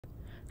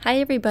Hi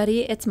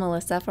everybody, it's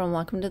Melissa from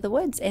Welcome to the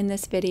Woods. In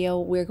this video,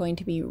 we're going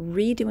to be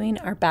redoing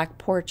our back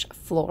porch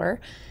floor.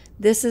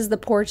 This is the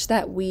porch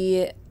that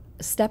we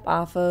step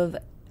off of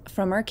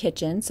from our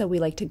kitchen, so we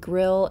like to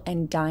grill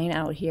and dine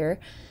out here.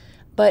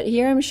 But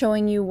here I'm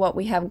showing you what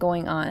we have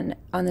going on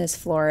this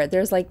floor.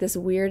 There's like this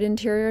weird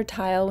interior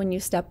tile when you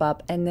step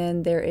up, and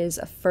then there is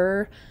a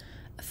fir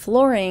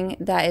flooring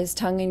that is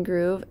tongue and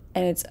groove,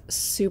 and it's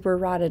super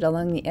rotted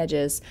along the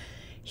edges.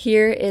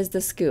 Here is the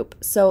scoop.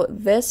 So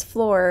this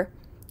floor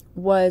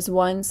was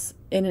once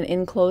in an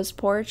enclosed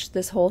porch.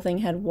 This whole thing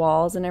had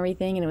walls and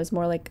everything, and it was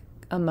more like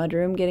a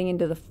mudroom getting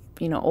into the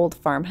old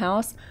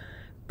farmhouse.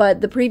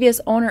 But the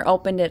previous owner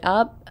opened it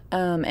up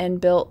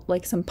and built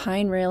like some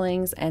pine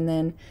railings, and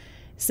then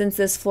since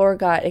this floor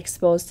got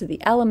exposed to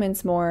the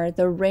elements more,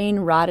 the rain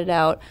rotted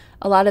out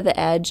a lot of the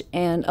edge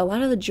and a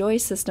lot of the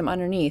joist system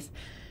underneath.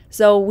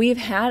 So we've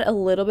had a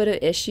little bit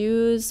of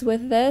issues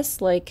with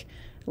this, like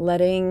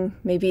letting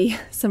maybe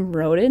some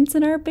rodents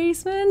in our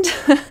basement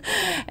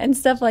and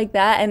stuff like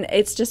that, and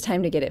it's just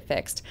time to get it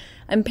fixed.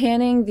 I'm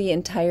panning the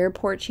entire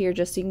porch here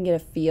just so you can get a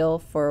feel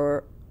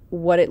for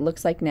what it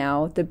looks like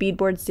now. The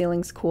beadboard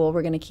ceiling's cool,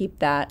 we're going to keep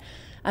that.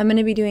 I'm going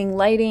to be doing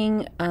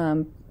lighting,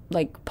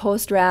 like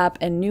post wrap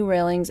and new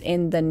railings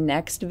in the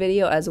next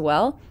video as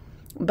well,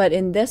 but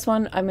in this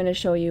one I'm going to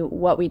show you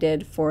what we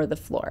did for the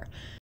floor.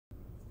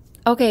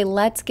 Okay,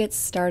 let's get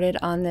started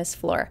on this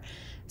floor.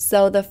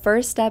 So the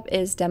first step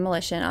is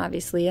demolition,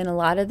 obviously, and a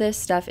lot of this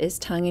stuff is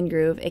tongue and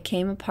groove. It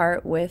came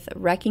apart with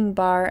wrecking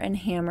bar and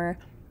hammer,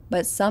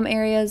 but some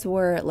areas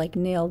were like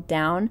nailed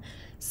down,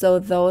 so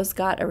those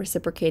got a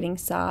reciprocating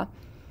saw.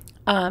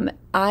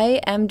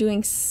 I am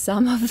doing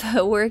some of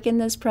the work in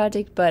this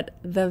project, but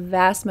the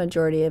vast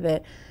majority of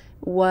it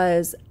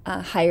was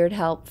hired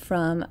help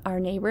from our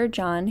neighbor,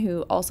 John,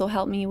 who also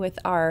helped me with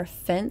our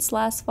fence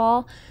last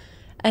fall.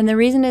 And the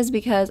reason is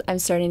because I'm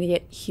starting to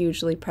get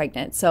hugely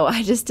pregnant. So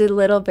I just did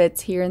little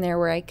bits here and there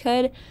where I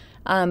could,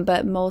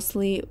 but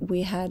mostly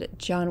we had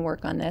John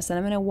work on this. And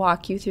I'm going to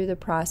walk you through the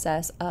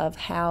process of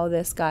how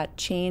this got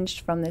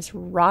changed from this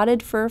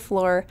rotted fir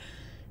floor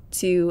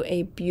to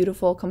a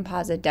beautiful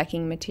composite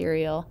decking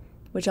material,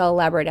 which I'll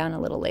elaborate on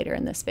a little later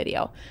in this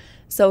video.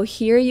 So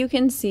here you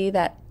can see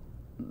that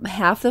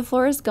half the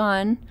floor is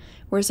gone.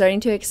 We're starting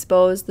to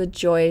expose the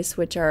joists,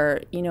 which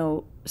are,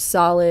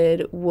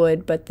 solid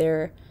wood, but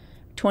they're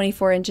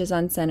 24 inches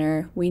on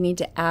center. We need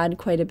to add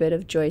quite a bit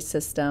of joist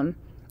system.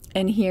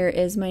 And here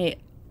is my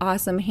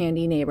awesome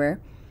handy neighbor.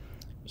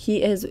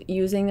 He is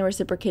using the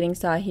reciprocating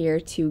saw here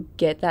to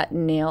get that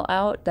nail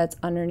out that's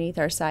underneath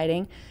our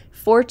siding.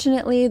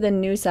 Fortunately, the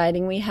new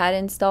siding we had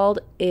installed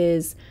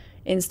is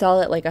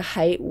installed at like a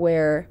height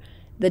where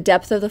the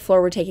depth of the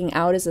floor we're taking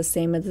out is the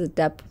same as the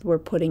depth we're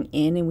putting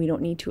in, and we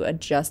don't need to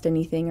adjust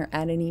anything or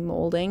add any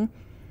molding.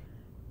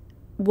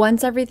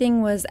 Once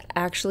everything was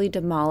actually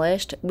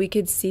demolished, we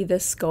could see the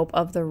scope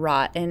of the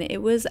rot, and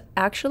it was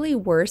actually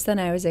worse than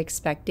I was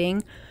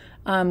expecting.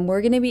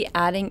 We're going to be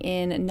adding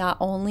in not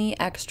only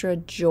extra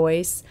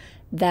joists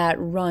that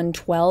run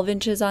 12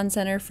 inches on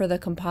center for the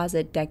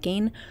composite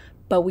decking,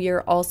 but we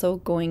are also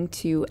going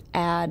to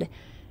add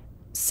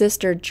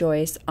sister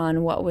joists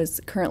on what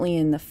was currently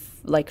in the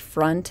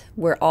front,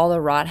 where all the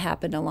rot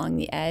happened along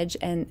the edge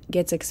and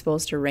gets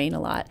exposed to rain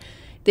a lot.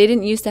 They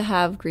didn't used to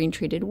have green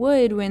treated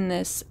wood when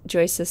this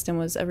joist system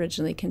was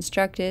originally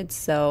constructed,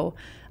 so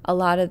a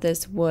lot of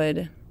this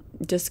wood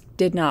just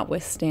did not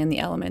withstand the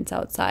elements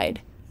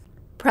outside.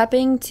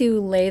 Prepping to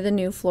lay the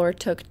new floor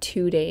took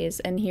 2 days,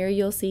 and here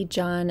you'll see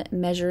John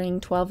measuring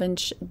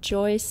 12-inch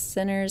joist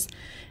centers,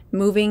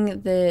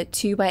 moving the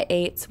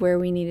 2x8s where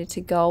we needed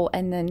to go,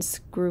 and then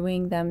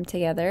screwing them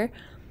together.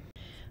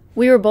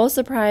 We were both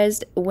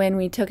surprised when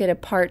we took it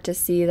apart to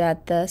see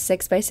that the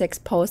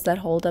 6x6 posts that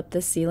hold up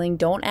the ceiling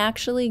don't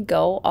actually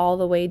go all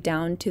the way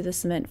down to the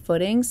cement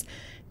footings.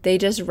 They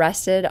just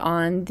rested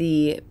on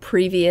the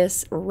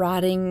previous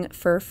rotting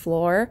fir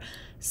floor.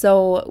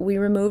 So we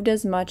removed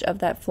as much of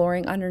that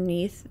flooring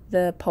underneath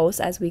the posts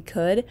as we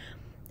could.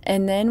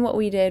 And then what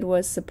we did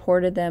was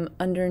supported them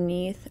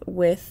underneath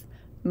with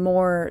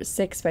more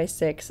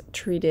 6x6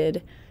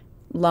 treated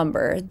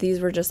lumber. These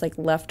were just like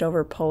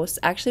leftover posts.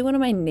 Actually, one of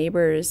my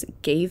neighbors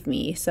gave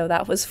me, so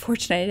that was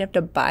fortunate. I didn't have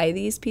to buy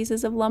these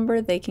pieces of lumber.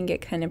 They can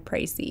get kind of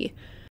pricey.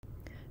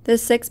 The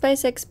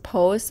 6x6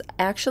 posts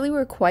actually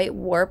were quite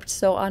warped,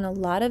 so on a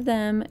lot of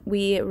them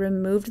we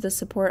removed the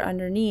support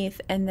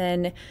underneath and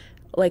then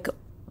like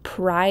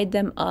pried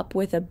them up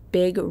with a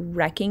big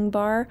wrecking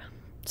bar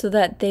so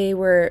that they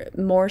were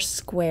more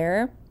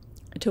square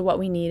to what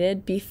we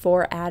needed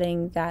before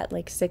adding that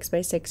like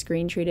 6x6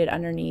 green treated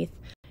underneath.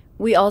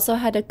 We also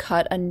had to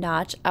cut a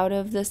notch out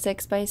of the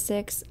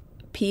 6x6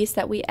 piece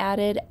that we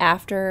added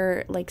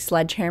after like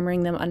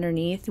sledgehammering them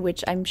underneath,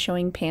 which I'm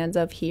showing pans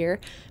of here,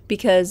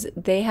 because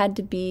they had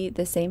to be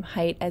the same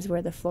height as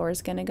where the floor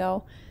is going to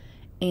go,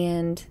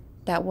 and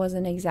that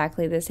wasn't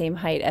exactly the same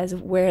height as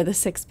where the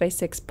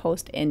 6x6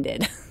 post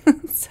ended.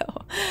 So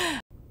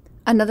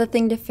another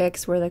thing to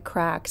fix were the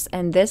cracks,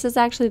 and this is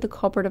actually the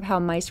culprit of how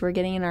mice were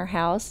getting in our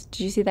house.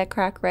 Did you see that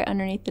crack right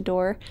underneath the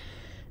door?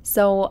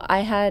 So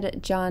I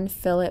had John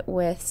fill it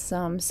with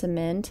some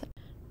cement.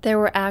 There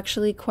were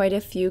actually quite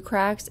a few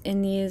cracks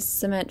in these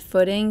cement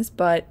footings,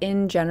 but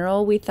in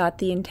general, we thought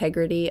the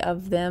integrity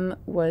of them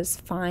was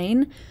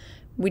fine.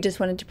 We just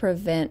wanted to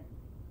prevent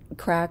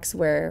cracks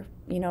where,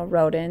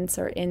 rodents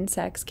or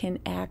insects can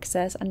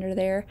access under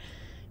there.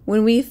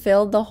 When we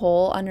filled the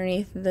hole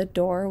underneath the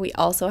door, we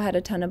also had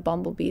a ton of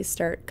bumblebees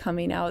start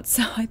coming out,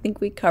 so I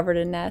think we covered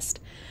a nest.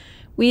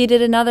 We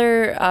did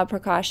another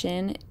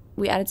precaution.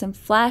 We added some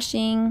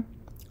flashing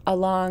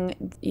along,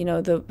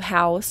 the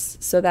house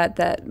so that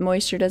that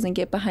moisture doesn't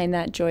get behind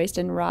that joist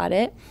and rot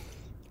it.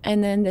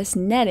 And then this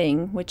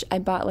netting, which I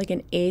bought like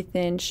an 1/8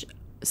 inch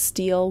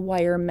steel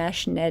wire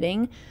mesh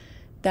netting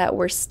that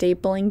we're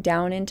stapling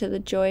down into the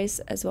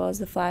joist, as well as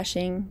the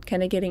flashing,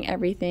 kind of getting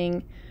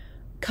everything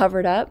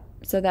covered up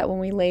so that when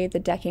we lay the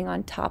decking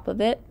on top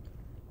of it,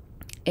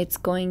 it's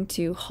going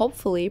to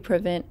hopefully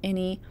prevent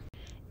any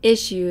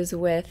issues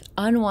with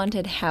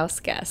unwanted house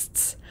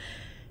guests.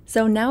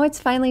 So now it's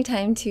finally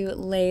time to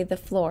lay the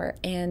floor,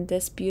 and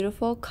this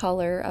beautiful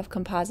color of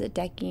composite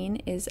decking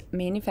is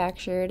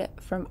manufactured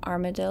from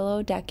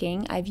Armadillo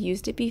Decking. I've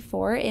used it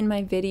before in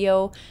my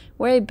video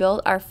where I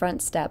built our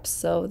front steps,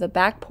 so the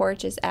back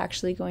porch is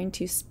actually going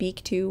to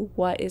speak to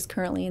what is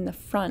currently in the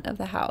front of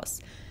the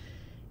house.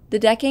 The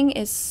decking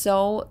is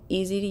so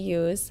easy to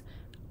use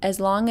as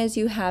long as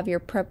you have your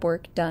prep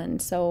work done.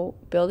 So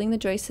building the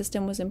joist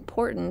system was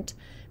important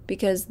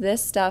because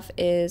this stuff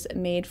is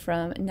made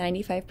from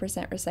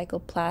 95%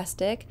 recycled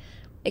plastic.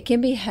 It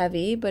can be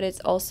heavy, but it's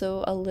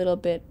also a little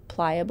bit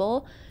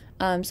pliable,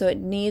 so it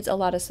needs a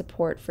lot of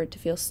support for it to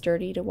feel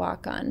sturdy to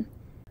walk on.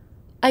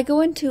 I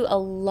go into a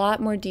lot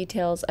more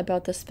details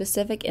about the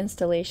specific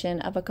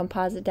installation of a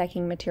composite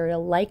decking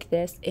material like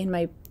this in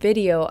my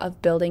video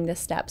of building the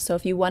steps. So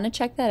if you want to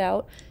check that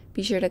out,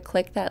 be sure to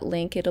click that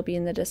link. It'll be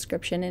in the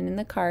description and in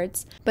the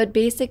cards. But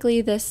basically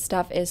this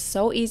stuff is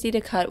so easy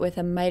to cut with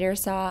a miter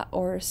saw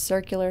or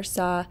circular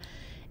saw,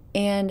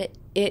 and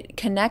it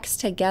connects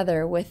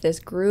together with this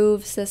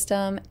groove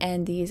system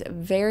and these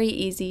very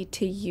easy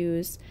to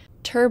use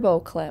turbo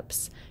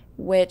clips,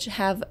 which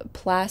have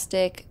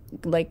plastic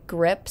like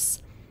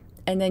grips,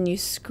 and then you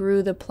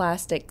screw the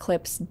plastic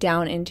clips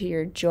down into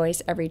your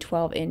joist every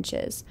 12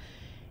 inches.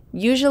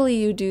 Usually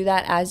you do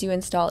that as you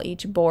install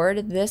each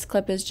board. This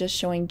clip is just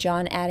showing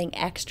John adding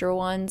extra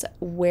ones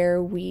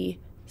where we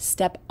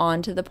step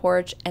onto the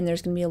porch and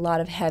there's going to be a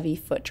lot of heavy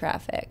foot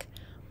traffic.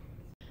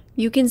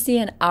 You can see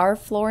in our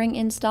flooring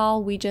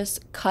install, we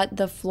just cut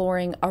the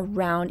flooring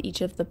around each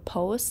of the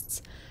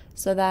posts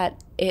so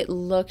that it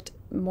looked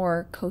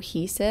more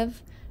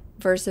cohesive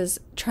versus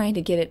trying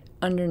to get it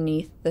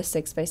underneath the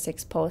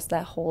 6x6 posts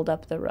that hold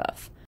up the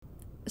roof.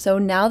 So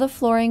now the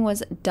flooring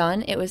was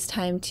done, it was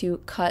time to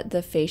cut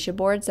the fascia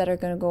boards that are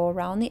going to go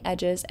around the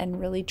edges and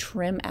really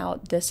trim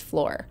out this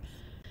floor.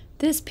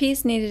 This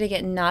piece needed to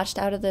get notched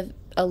out of the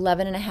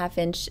 11.5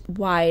 inch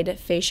wide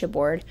fascia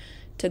board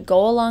to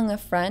go along the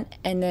front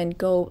and then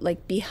go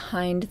like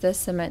behind the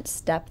cement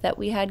step that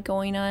we had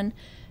going on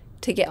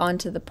to get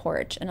onto the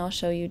porch. And I'll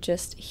show you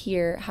just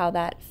here how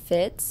that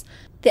fits.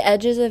 The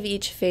edges of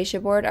each fascia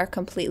board are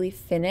completely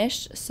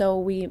finished, so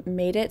we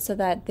made it so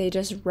that they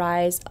just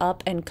rise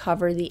up and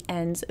cover the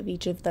ends of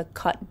each of the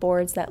cut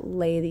boards that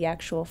lay the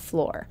actual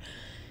floor.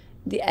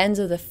 The ends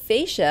of the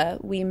fascia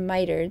we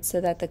mitered so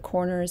that the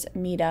corners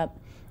meet up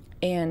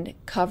and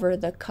cover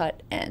the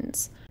cut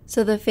ends.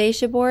 So the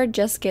fascia board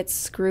just gets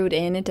screwed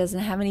in. It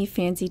doesn't have any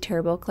fancy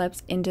turbo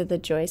clips into the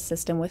joist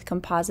system with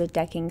composite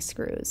decking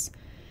screws.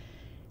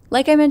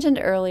 Like I mentioned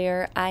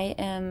earlier, I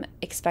am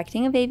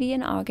expecting a baby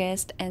in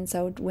August, and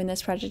so when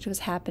this project was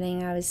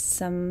happening, I was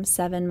some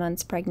 7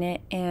 months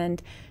pregnant,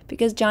 and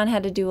because John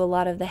had to do a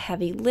lot of the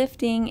heavy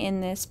lifting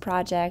in this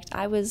project,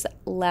 I was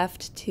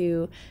left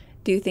to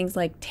do things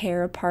like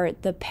tear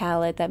apart the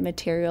pallet that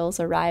materials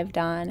arrived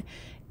on,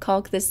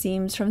 caulk the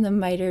seams from the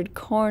mitered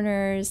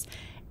corners,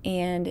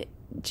 and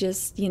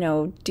just,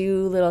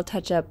 do little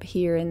touch-up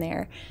here and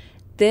there.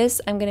 This,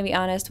 I'm going to be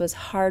honest, was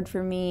hard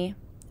for me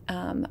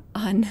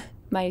on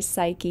my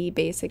psyche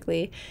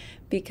basically,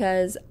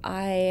 because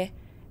I'm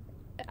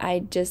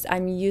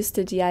used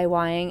to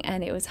DIYing,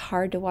 and it was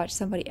hard to watch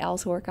somebody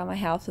else work on my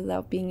house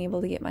without being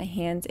able to get my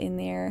hands in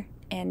there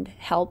and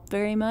help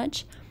very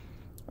much.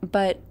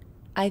 But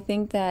I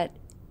think that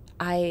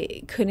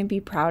I couldn't be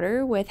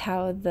prouder with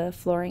how the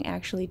flooring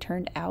actually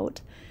turned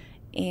out,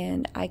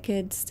 and I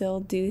could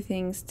still do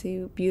things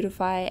to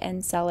beautify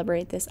and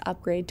celebrate this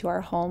upgrade to our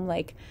home,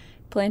 like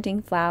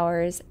planting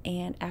flowers,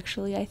 and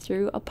actually I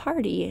threw a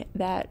party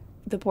that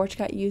the porch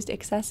got used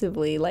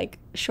excessively, like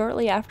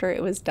shortly after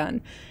it was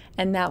done,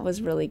 and that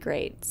was really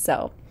great.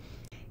 So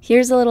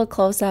here's a little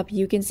close-up.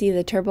 You can see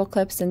the turbo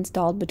clips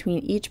installed between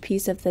each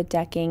piece of the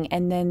decking,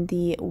 and then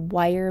the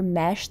wire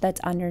mesh that's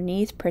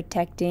underneath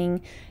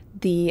protecting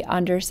the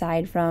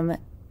underside from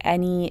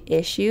any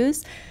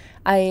issues.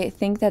 I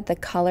think that the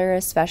color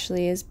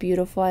especially is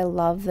beautiful. I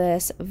love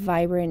this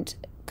vibrant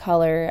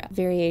color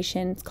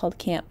variation. It's called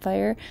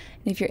Campfire,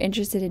 and if you're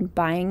interested in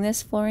buying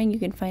this flooring, you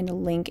can find a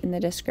link in the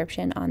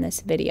description on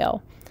this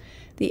video.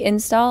 The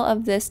install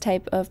of this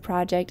type of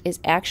project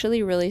is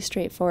actually really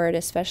straightforward,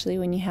 especially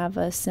when you have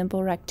a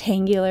simple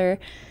rectangular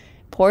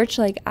porch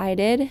like I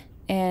did.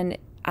 And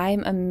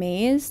I'm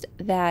amazed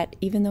that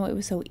even though it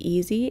was so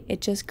easy,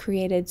 it just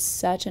created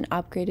such an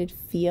upgraded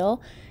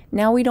feel.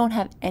 Now we don't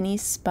have any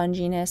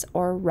sponginess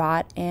or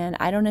rot, and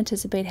I don't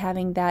anticipate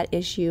having that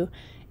issue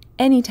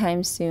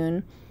anytime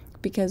soon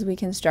because we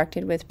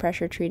constructed with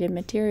pressure treated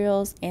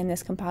materials, and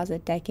this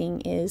composite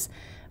decking is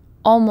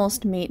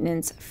almost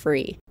maintenance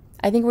free.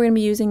 I think we're going to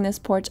be using this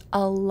porch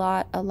a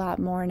lot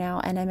more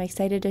now, and I'm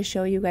excited to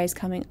show you guys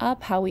coming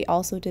up how we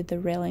also did the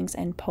railings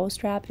and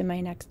post wrap in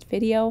my next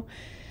video.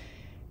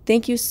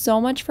 Thank you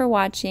so much for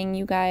watching,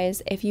 you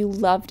guys. If you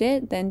loved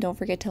it, then don't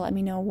forget to let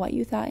me know what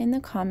you thought in the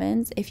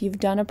comments. If you've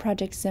done a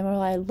project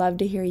similar, I'd love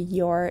to hear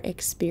your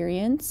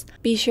experience.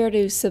 Be sure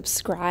to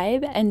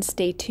subscribe and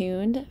stay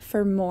tuned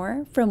for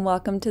more from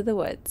Welcome to the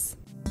Woods.